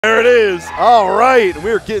There it is. All right,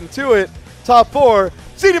 we're getting to it. Top 4.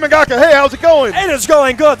 CD Mangaka, hey, how's it going? It is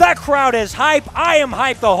going good. That crowd is hype. I am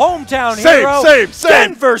hype. The hometown hero. Same.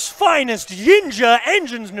 Denver's finest YiinJa,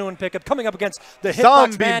 Engine's new and pickup, coming up against the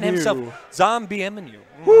hitbox man himself, ZomBmu.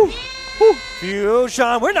 Woo.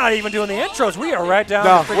 Fusion. We're not even doing the intros. We are right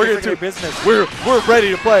down to freaking business. We're ready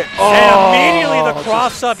to play. And immediately the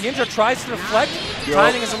cross up. YiinJa tries to deflect.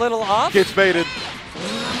 Timing is a little off. Gets baited.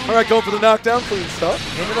 All right, going for the knockdown, clean stuff.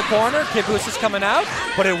 Into the corner, Kid Boost is coming out,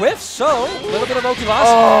 but it whiffs, so a little bit of Oki loss.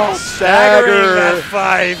 Oh, staggering that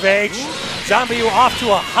 5H. ZomBmu off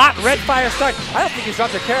to a hot red fire start. I don't think he's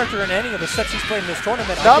dropped a character in any of the sets he's played in this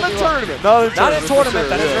tournament. Not in tournament. Not in tournament,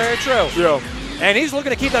 that is very true. Yeah. And he's looking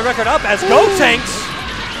to keep that record up as Go Tanks.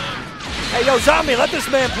 Hey, yo, Zombie, let this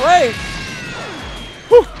man play.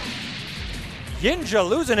 YiinJa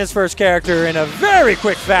losing his first character in a very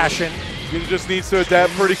quick fashion. He just needs to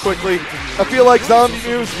adapt pretty quickly. I feel like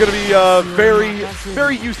ZomBmu is going to be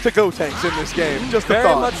very used to Go Tanks in this game. Just a thought.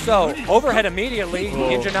 Very much so. Overhead immediately.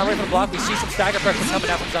 YiinJa now ready for the block. We see some stagger pressure coming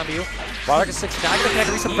out from ZomBmu. Bardock is 6 not going to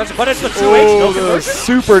connect some pressure, but it's the 2H. No conversion. The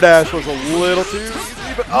super dash was a little too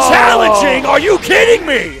easy, but challenging! Are you kidding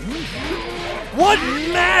me? What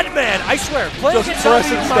madman! I swear, playing against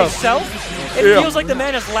ZomBmu myself, it feels like the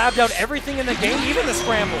man has labbed out everything in the game, even the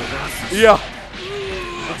scramble. Yeah.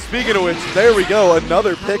 And speaking of which, there we go,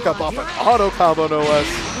 another pickup off an auto combo, no less.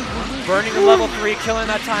 Burning the level 3, killing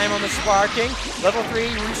that time on the sparking. Level 3,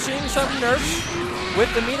 we're seeing some nerfs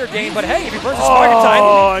with the meter gain, but hey, if he burns the sparking time,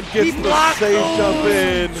 and gets the safe jump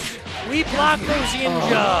in. We block those,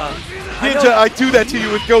 YiinJa. YiinJa, I do that to you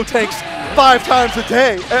with Go Tanks 5 times a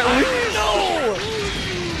day, at least.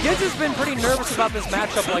 YiinJa's been pretty nervous about this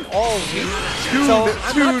matchup like all week.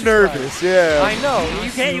 Too nervous, yeah. I know. You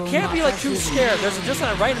can't be like too scared. There's just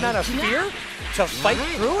a right amount of fear to fight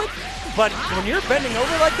through it. But when you're bending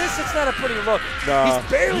over like this, it's not a pretty look. Nah. He's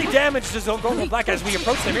barely damaged his own Gold Black as we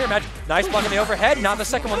approach the mirror match. Nice block in the overhead. Not the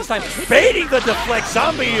second one this time. Baiting the deflect.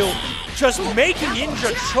 ZomBmu just making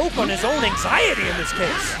YiinJa choke on his own anxiety in this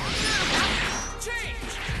case.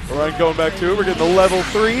 All right, going back to it. We're getting the level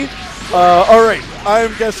 3. All right,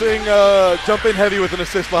 I'm guessing jump in heavy with an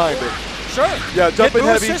assist behind it. Sure. Yeah, jump in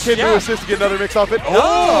heavy, Kid Boo assist to get another mix off it.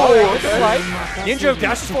 Okay. YiinJa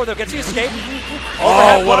dashes forward though, gets the escape.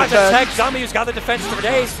 Overhead what a tech. ZomBmu's got the defense for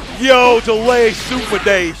days. Yo, delay super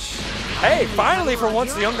dash. Hey, finally for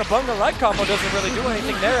once the Unga Bunga light combo doesn't really do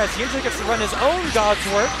anything there as YiinJa gets to run his own dodge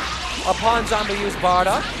work upon ZomBmu's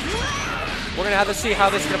Bardock. We're going to have to see how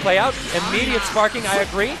this is going to play out. Immediate sparking, I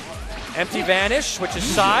agree. Empty vanish, which is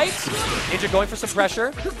sides. YiinJa going for some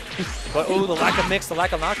pressure. But ooh, the lack of mix, the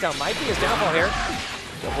lack of knockdown might be his downfall here.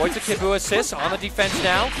 Avoids the Kid Boo assist on the defense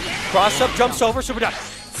now. Cross up, jumps over, super down.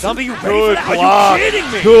 ZomBmu ready for that? Are you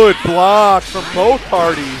kidding me? Good blocks from both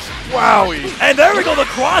parties. Wowie. And there we go, the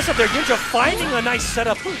cross up there. YiinJa finding a nice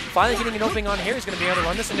setup. Finally getting an opening on here. He's going to be able to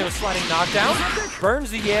run this into a sliding knockdown.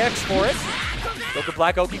 Burns the EX for it. Goku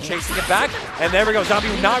Black Oki chasing it back. And there we go.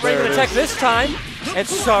 ZomBmu not ready to attack this time. And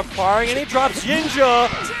sparring, and he drops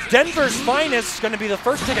YiinJa. Denver's finest, going to be the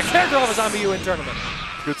first to take a character off of ZomBmu in tournament.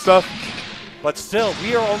 Good stuff. But still,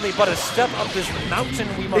 we are only but a step up this mountain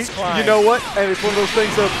we must climb. You know what? And it's one of those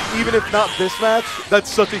things of, even if not this match,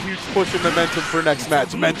 that's such a huge push in momentum for next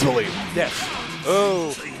match, mentally. Yes.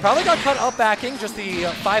 Oh. Probably got cut up backing, just the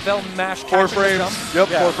 5L mash. 4 frames. Yep,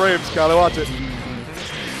 4 frames. Gotta watch it.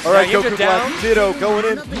 All right, Goku Black Ditto going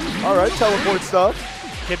in. All right, teleport stuff.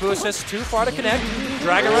 Kid Boo assists too far to connect.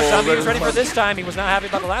 Dragon Rush, ZomBmu was ready for this time. He was not happy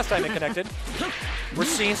about the last time it connected. We're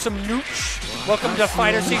seeing some nooch. Welcome to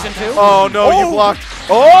Fighter Season 2. Oh, no, you blocked.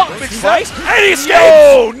 Oh, big slice. And he escapes.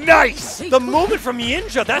 Oh, nice. The movement from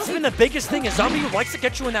YiinJa, that's been the biggest thing, is ZomBmu likes to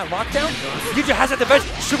get you in that lockdown. YiinJa has that defense.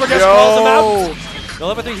 Super Dash calls him out. The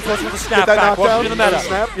level 3, he goes for the snap back. Welcome to the meta.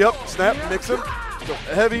 Snap, yep, snap, mix him.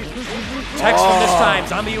 Heavy. Text from this time.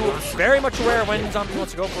 ZomBmu very much aware when ZomBmu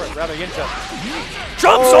wants to go for it. Rather, YiinJa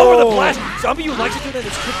jumps over the blast. ZomBmu likes to do that.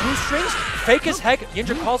 It's Kid Boo strings. Fake as heck.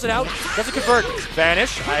 YiinJa calls it out. Doesn't convert.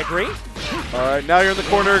 Vanish. I agree. All right, now you're in the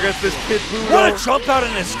corner against this Kid Boo. What a jump out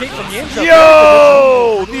and an escape from YiinJa.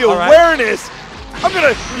 Yo, the awareness. I'm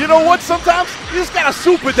gonna, you know what, sometimes you just gotta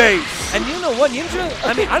super days. And you know what, YiinJa,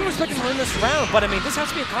 I mean, I don't expect him to win this round, but I mean, this has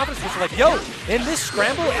to be a confidence booster. Like, yo, in this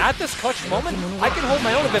scramble, at this clutch moment, I can hold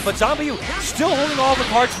my own a bit, but ZomBmu still holding all the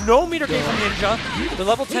cards. No meter game from YiinJa. The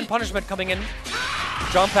level 10 punishment coming in.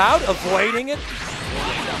 Jump out, avoiding it.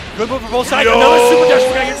 Good move for both sides. Another super dash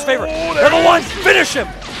for YiinJa's favor. Level 1, finish him.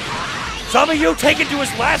 ZomBmu taken to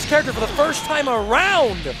his last character for the first time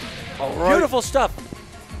around. Beautiful stuff.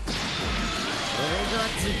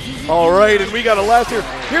 All right, and we got a last here.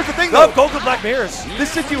 Here's the thing, though. Love Golden Black Mirrors.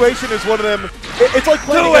 This situation is one of them. It's like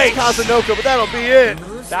playing against Kazunoko, but that'll be it.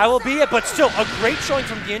 That will be it, but still a great showing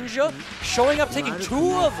from YiinJa, showing up, taking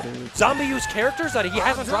 2 of ZomBmu's characters that he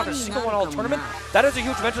hasn't dropped a single one all tournament. That is a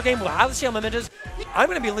huge mental game. We'll have to see how Momentus. I'm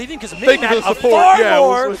going to be leaving because Mini-Man, a far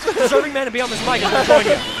more deserving man to be on this mic, is going to join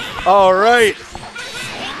you. All right.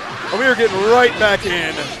 And we are getting right back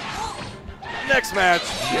in. Next match.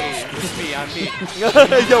 Hey, it's me, I'm me.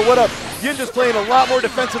 Yo, what up? YiinJa's playing a lot more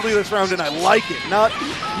defensively this round, and I like it. Not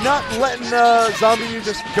letting ZomBmu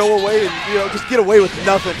just go away and just get away with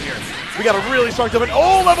nothing here. We got a really strong defense.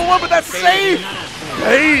 Oh, level 1, but that's safe.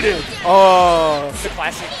 Baited. Oh, the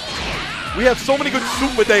classic. We have so many good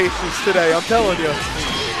super daces today. I'm telling you.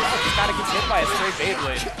 Just gotta get hit by a straight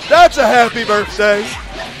Beyblade. That's a happy birthday.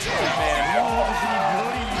 Oh man.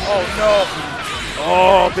 Oh no.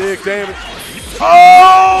 Oh, big damage.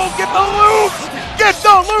 Oh, get the loops! Get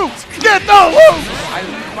the loops! Get the loops! I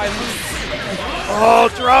lose my loops. Oh,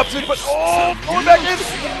 drops it, but going back in.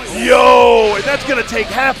 Yo, and that's gonna take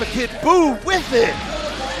half a Kid Buu with it.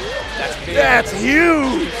 That's big. That's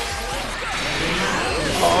huge.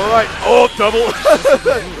 All right. Oh,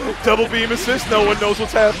 double beam assist. No one knows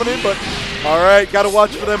what's happening, but all right. Got to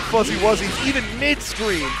watch for them fuzzy wuzzies, even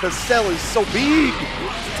mid-screen, because Cell is so big.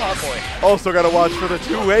 It's a tall boy. Also got to watch for the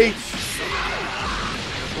 2H.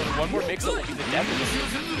 One more mix-up will be the death of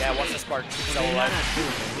him. Yeah, watch the spark. Cell alive.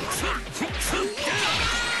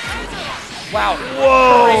 Wow.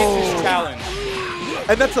 Whoa. Crazy challenge.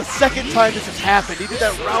 And that's the second time this has happened. He did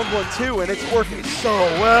that round 1 too, and it's working so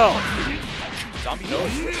well. Zombie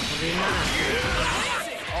knows.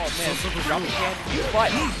 Oh man, Zombie can't but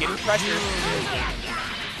getting pressure.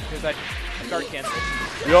 There's that guard cancel.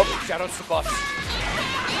 Yep. Shoutouts to buffs.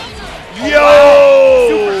 Yo! Wow.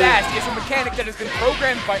 Super dash is a mechanic that has been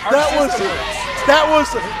programmed by our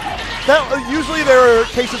usually there are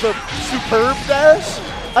cases of superb dash.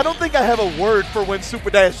 I don't think I have a word for when super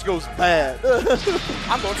dash goes bad.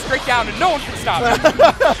 I'm going straight down and no one can stop me.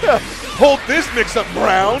 Hold this mix-up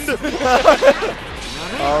round.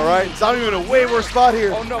 All right, ZomBmu in a way worse spot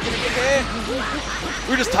here. Oh no, gonna get hit.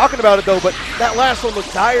 We were just talking about it though, but that last one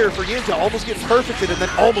looked dire for YiinJa, almost getting perfected and then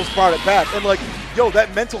almost brought it back. And like, yo,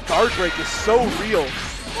 that mental guard break is so real.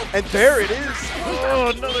 And there it is.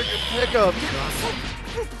 Oh, another good pickup.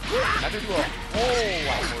 I can do a whole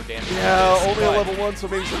lot more damage. Yeah, only a level 1, so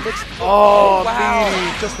maybe some mix. Oh, wow.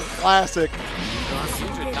 Meaty, just a classic.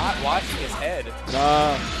 YiinJa not watching his head.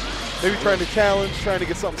 Nah, maybe trying to challenge, trying to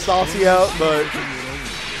get something saucy out, but.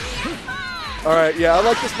 All right, yeah, I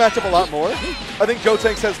like this matchup a lot more. I think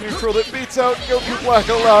Gotenks has neutral that beats out Goku Black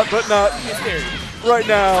a lot, but not right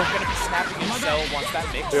now. Gonna be snapping in Cell once that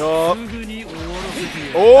mix. Yup.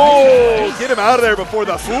 Oh, get him out of there before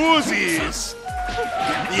the Fuzzies.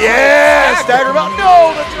 Yeah, stagger him out.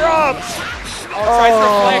 No, the drops. Oh, tries to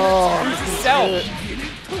reflect. Uses Cell.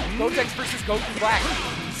 Gotenks versus Goku Black.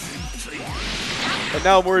 And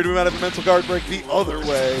now I'm worried we might have a mental guard break the other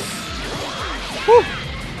way. Whew.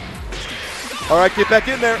 All right, get back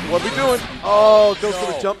in there. What are we doing? Oh, goes for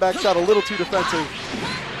the jump back shot, a little too defensive.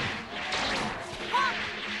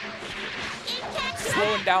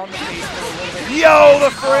 Slowing down the pace for a little bit. Yo,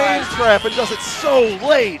 the frame trap, and does it so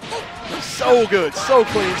late. So good, so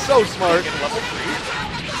clean, so smart.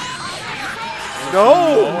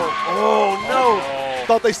 No. Oh, no.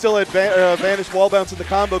 Thought they still had vanished wall bounce in the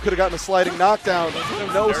combo. Could have gotten a sliding knockdown.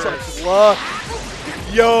 No such luck.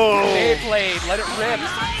 Yo. Beyblade, let it rip.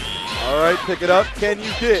 All right, pick it up. Can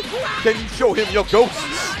you show him your ghosts?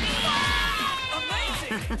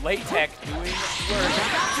 Late tech doing work.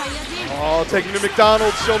 Oh, taking to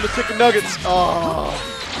McDonald's, show him the chicken nuggets. Oh.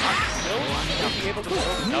 Still not be able to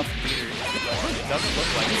build enough meters. It doesn't look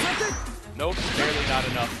like it. Nope, barely not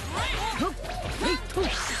enough.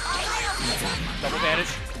 Double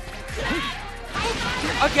advantage.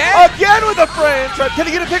 Again with a frame trap. Can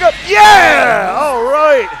he get a pickup? Yeah! All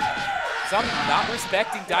right. Some not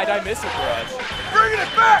respecting Die Missile Barrage. Bringing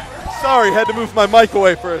it back! Sorry, had to move my mic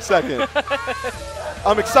away for a second.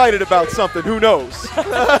 I'm excited about something. Who knows?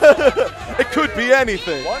 It could be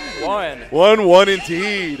anything. 1-1. 1-1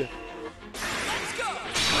 indeed.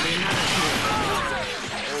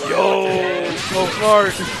 Yo, so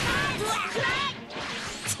smart.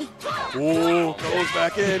 Ooh, goes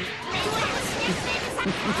back in.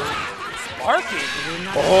 Sparking.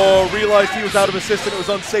 Oh, realized he was out of assist and it was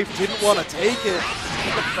unsafe. Didn't want to take it.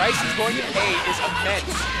 The price he's going to pay is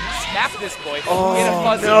immense. Snap this boy. Oh, in a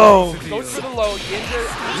fuzzy. no. Goes for the low. YiinJa,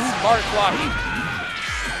 smart blocking.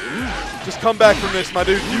 Just come back from this, my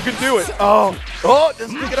dude. You can do it. Oh,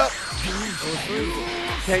 just pick it up.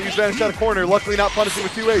 Can't use vanish out of corner. Luckily not punishing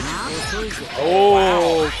with 2H. Oh,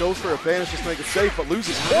 wow. Goes for a vanish just to make it safe, but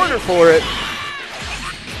loses corner for it.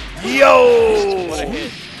 Yo! What a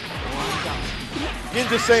hit.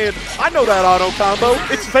 YiinJa saying, I know that auto combo.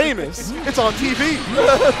 It's famous. It's on TV.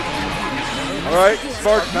 All right,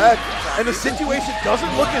 Spark back. And the situation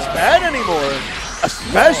doesn't look as bad anymore.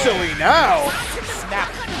 Especially now. Snap.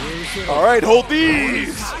 All right, hold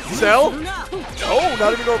these. Cell? No,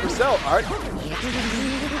 not even going for Cell. All right.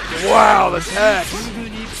 Wow, the tax.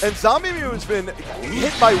 And ZomBmu has been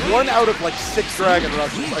hit by 1 out of like 6 Dragon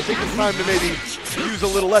Rushes. I think it's time to maybe use a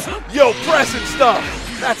little less. Yo, pressing stuff.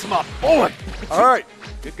 That's my boy. All right.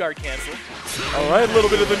 Good guard cancel. All right, a little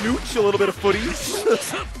bit of the nooch, a little bit of footies.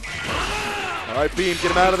 All right, Beam,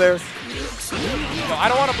 get him out of there. No, I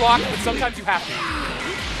don't want to block, but sometimes you have to.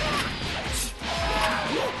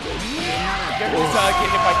 Get hit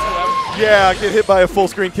by 2M. Yeah, get hit by a full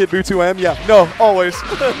screen Kid Buu 2M. Yeah, no, always.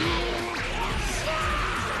 Here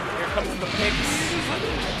comes the picks.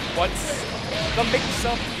 What's the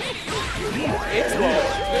mix-up? It's low.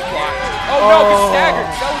 Good block. Oh no, he's staggered.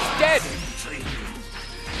 That was dead.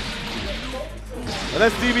 And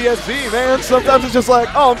that's DBFZ, man. Sometimes it's just like,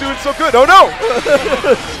 oh, I'm doing so good. Oh, no!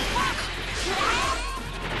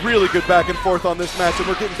 Really good back and forth on this match, and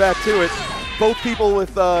we're getting back to it. Both people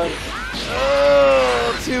with 2H.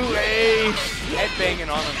 Head banging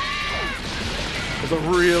on him. It's a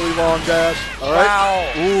really long dash. All right. Wow.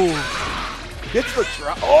 Ooh. Gets the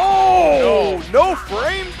drop. Oh! No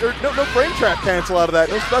frame, or no frame trap cancel out of that.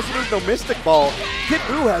 No special moves, no mystic ball. Kid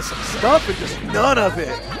Buu has some stuff and just none of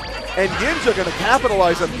it. And YiinJa going to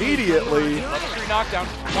capitalize immediately. Level 3 knockdown.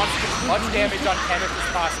 Wants to get as much damage on Kenneth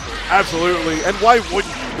as possible. Absolutely. And why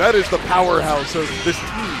wouldn't you? That is the powerhouse of this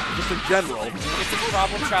team, just in general. Get this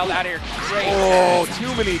problem child out of here. Great. Oh,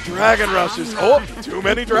 too many Dragon Rushes. Oh, too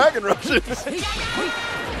many Dragon Rushes.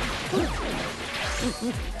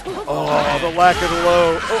 Oh, the lack of the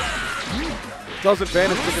low. Oh. Doesn't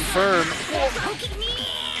vanish to confirm.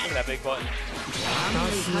 Look at that big button.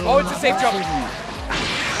 Oh, it's a safe jump.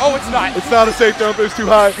 Oh, it's not. It's not a safe jump. It's too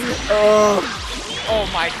high. Oh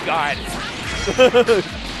my God.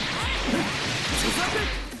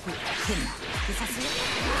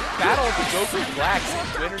 Battle of the Goku Blacks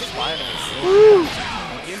in winners finals.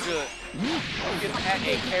 YiinJa had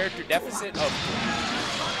a character deficit of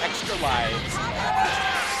extra lives.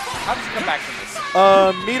 How does he come back from this?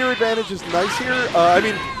 Meter advantage is nice here. I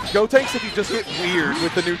mean, Gotenks, if you just get weird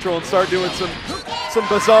with the neutral and start doing some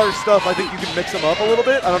bizarre stuff, I think you can mix them up a little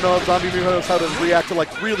bit. I don't know if ZomBmu knows how to react to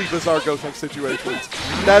like really bizarre Gotenks situations.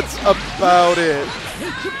 That's about it.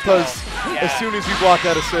 Because as soon as you block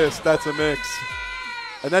that assist, that's a mix.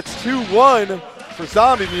 And that's 2-1 for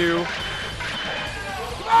ZomBmu.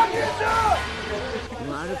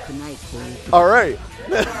 All right.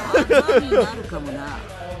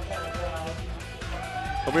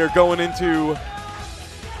 And we are going into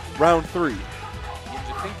round 3.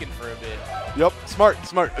 YiinJa thinking for a bit. Yep, smart,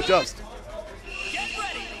 adjust.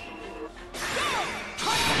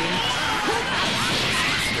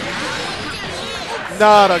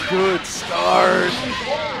 Not a good start.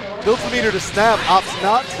 Builds the meter to snap, opts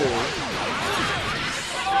not to.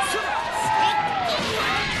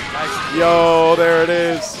 Nice. Yo, there it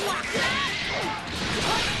is.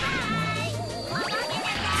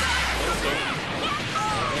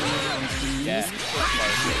 Yeah.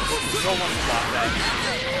 Don't want to block that.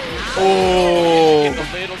 Oh. Getting a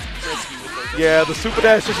little too frisky with those. Yeah, the super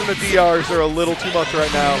dashes and the DRs are a little too much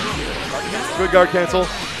right now. Good guard cancel.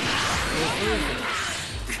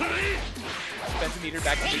 Meter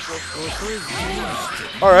back to neutral.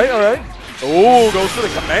 All right. Oh, goes for the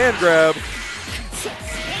command grab.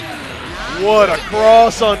 What a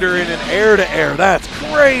cross under in an air-to-air. That's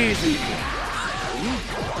crazy.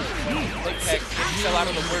 Late tech, getting Cell out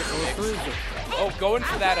of the worst mix. Oh, going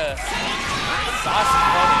for that saucy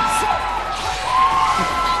bunnies.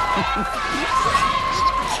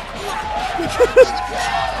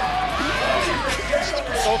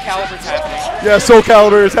 Soul Calibur's happening. Yeah, Soul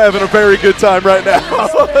Calibur is having a very good time right now.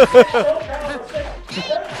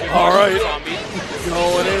 All right.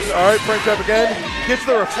 Going in. All right, frame trap again. Gets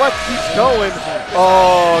the reflect, keeps going.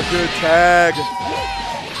 Oh, good tag.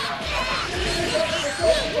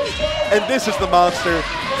 And this is the monster.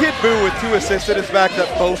 Kid Buu with 2 assists in his back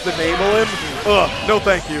that both enable him. Ugh, no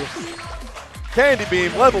thank you. Candy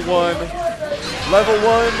Beam, level 1. Level 1,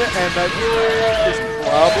 and that is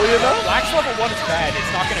probably enough. Black's level 1 is bad.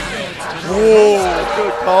 It's not going to kill. Whoa,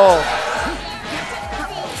 good call.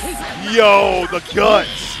 Yo, the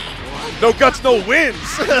guts. No guts, no wins.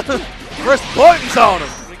 Press buttons on him.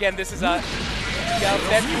 Again, this is a Yeah,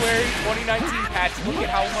 February 2019 patch. Look at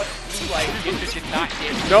how much blue light YiinJa did not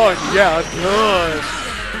get. None, yeah, none.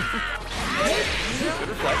 Good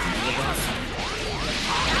reflex.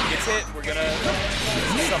 Gets hit. We're gonna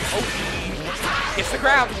see some OP. Hits the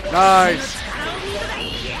ground. Nice.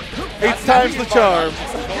 8 times the charm.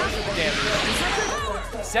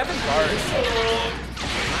 7 bars.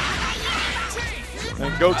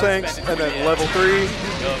 And go tanks, and then level 3.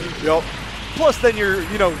 Yup. Plus, then you're,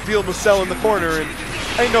 dealing with Cell in the corner, and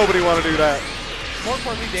ain't nobody want to do that. More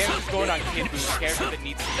importantly, damage is going on YiinJa, the character that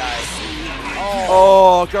needs to die.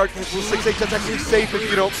 Oh, guard cancel 6-8. That's actually safe if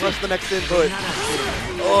you don't press the next input.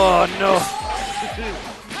 Oh, no.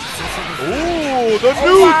 Ooh, the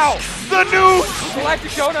nukes! Wow. The nukes!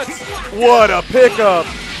 Galactic Donuts! What a pickup!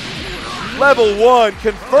 Level 1,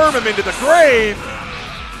 confirm him into the grave.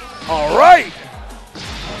 All right.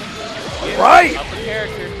 Right. Up the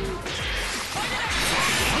character.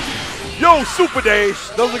 Yo, Super Dash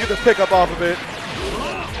doesn't get the pickup off of it.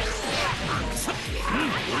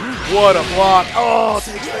 What a block. Oh,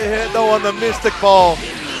 takes the hit though on the Mystic Ball.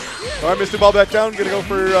 All right, Mystic Ball back down. Gonna go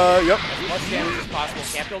for, yep. As much damage as possible.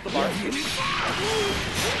 Can't build the bar.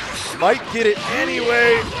 Might get it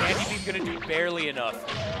anyway. Candy Beam's gonna do barely enough.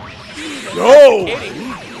 No.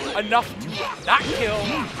 Hitting enough to not kill.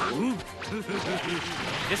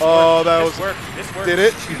 This Oh, worked. that This was. worked. This worked. Did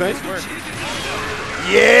it? You think? This worked.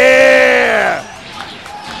 Yeah.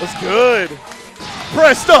 That's good.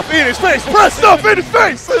 Press stuff in his face. Press stuff in his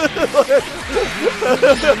face.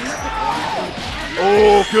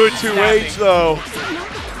 Oh, good 2H though.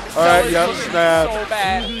 All right, yep, snap. So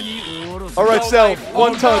bad. All right, No Cell, life.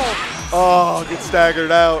 one Oh, touch. no. Oh, get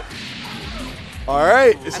staggered out. All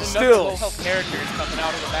right, this And is another still. low health character is coming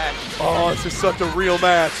out of the back. Oh, this is such a real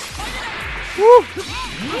match. Woo.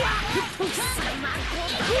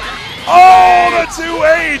 Oh, the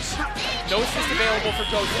 2H. No assist available for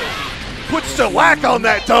Ghost. Put shellac on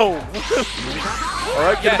that dome. All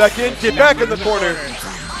right, get back in. Get back in the corner.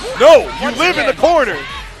 No, you live in the corner.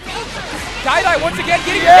 Die once again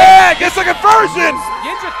getting Yeah, gets a conversion.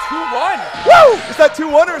 YiinJa 2-1. Woo! Is that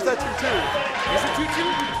 2-1 or is that 2-2? Is it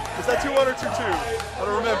 2-2? Is that 2-1 or 2-2? I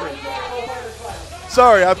don't remember.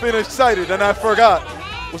 Sorry, I've been excited and I forgot.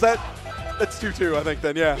 Was that? That's 2-2, I think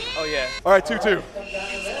then, yeah. Oh, yeah. All right, 2-2.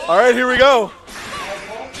 All right, here we go.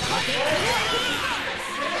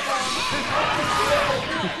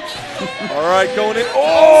 All right, going in.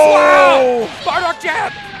 Oh! Wow! Bardock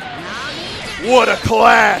jab! What a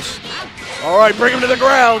clash. All right, bring him to the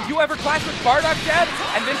ground. You ever clash with Bardock jab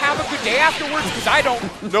and then have a good day afterwards? Because I don't.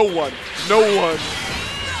 No one. No one.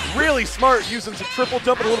 Really smart using some triple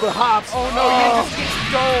jump and a little bit of hops. Oh, no, YiinJa just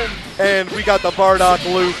gets domed. And we got the Bardock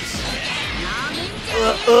loops.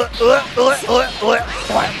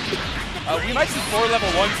 We might see 4 level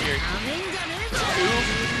 1s here.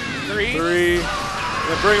 2, 3. 3.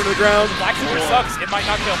 Then bring him to the ground. Black Super sucks. It might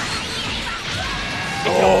not kill.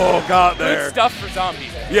 Oh, got Good there. stuff for Zombie.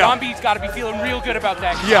 Yeah. Zombie's got to be feeling real good about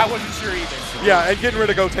that. Yeah. I wasn't sure either. Yeah, and getting rid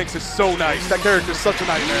of Go Tanks is so nice. That character's such a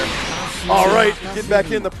nightmare. All right, get back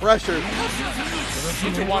in the pressure.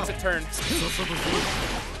 YiinJa wants a turn.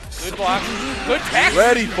 Good block. Good tech.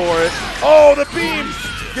 Ready for it. Oh, the beam.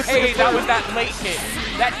 Gets the Hey, that conversion. was that late hit.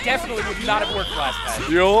 That definitely would not have worked last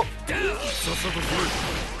time. Yup.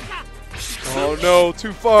 Oh no,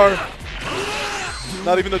 too far.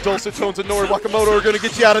 Not even the dulcet tones of Nori Wakamoto are going to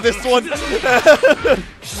get you out of this one. Oh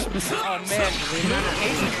man,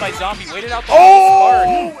 patience by Zombie. Waited out the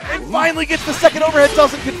Oh, and finally gets the second overhead.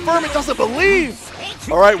 Doesn't confirm it, doesn't believe.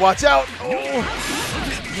 All right, watch out. Oh.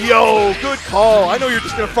 Yo, good call. I know you're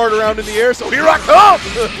just going to fart around in the air, so here I come.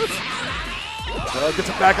 Gets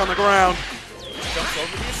it back on the ground. Jumps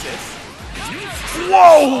over the assist.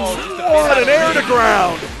 Whoa, what an air to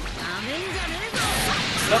ground.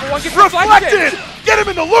 Level 1 gets Reflected. Get him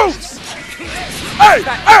in the loops. Hey,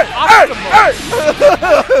 hey, hey, hey.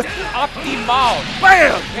 Optimal.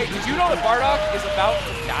 Bam. Hey, did you know that Bardock is about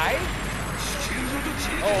to die?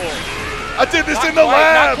 Oh. I did this Not in the quite,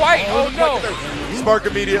 lab. not quite. Oh, no. Spark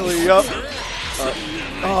immediately, yup.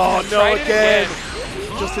 Oh, no, Tried it again.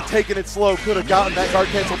 Just to taking it slow. Could have gotten that guard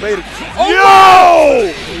cancel baited.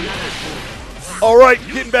 Oh, Yo! All right,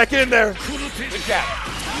 getting back in there. Good jab.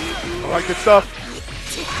 All right, good stuff.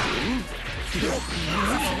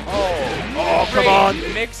 Oh, come on.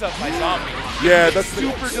 Mix up by Zombie. Yeah, that's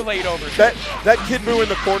Super delayed over. that Kid Buu in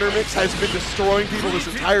the corner mix has been destroying people this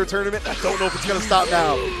entire tournament. I don't know if it's going to stop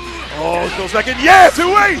now. Oh, it goes back in. Yeah,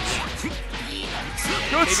 2H!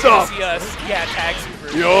 Good Maybe stuff. see us. Yeah, tag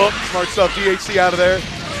super. Yup, smart stuff. DHC out of there.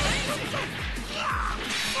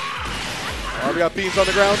 We got beams on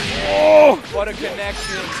the ground. Oh! What a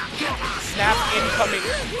connection. Snap incoming.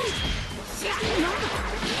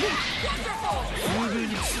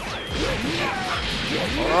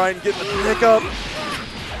 All right, getting the pickup.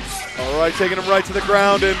 All right, taking him right to the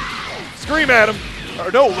ground and scream at him. Or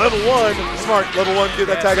no, level 1. Smart. Level 1, get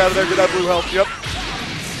that tag out of there, get that blue health. Yep.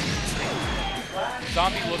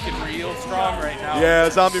 Zombie looking real strong right now. Yeah,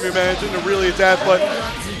 ZomBmu managing to really adapt, but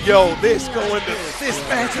yo, this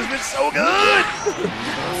match has been so good.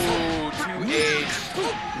 Oh, 2H.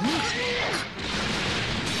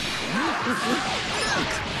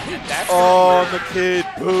 Oh, the kid,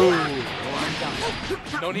 boo.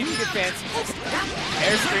 No need to get fancy. Just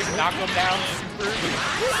airstream, knock him down.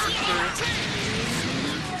 Super.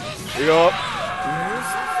 Yup.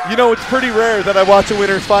 You know, it's pretty rare that I watch a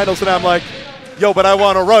winners finals and I'm like, yo, but I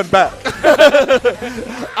want to run back.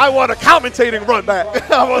 I want to commentate and run back.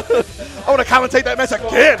 I want to commentate that match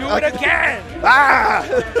again. Do it again. Ah!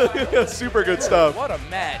 Super good stuff. What a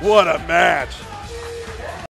match. What a match.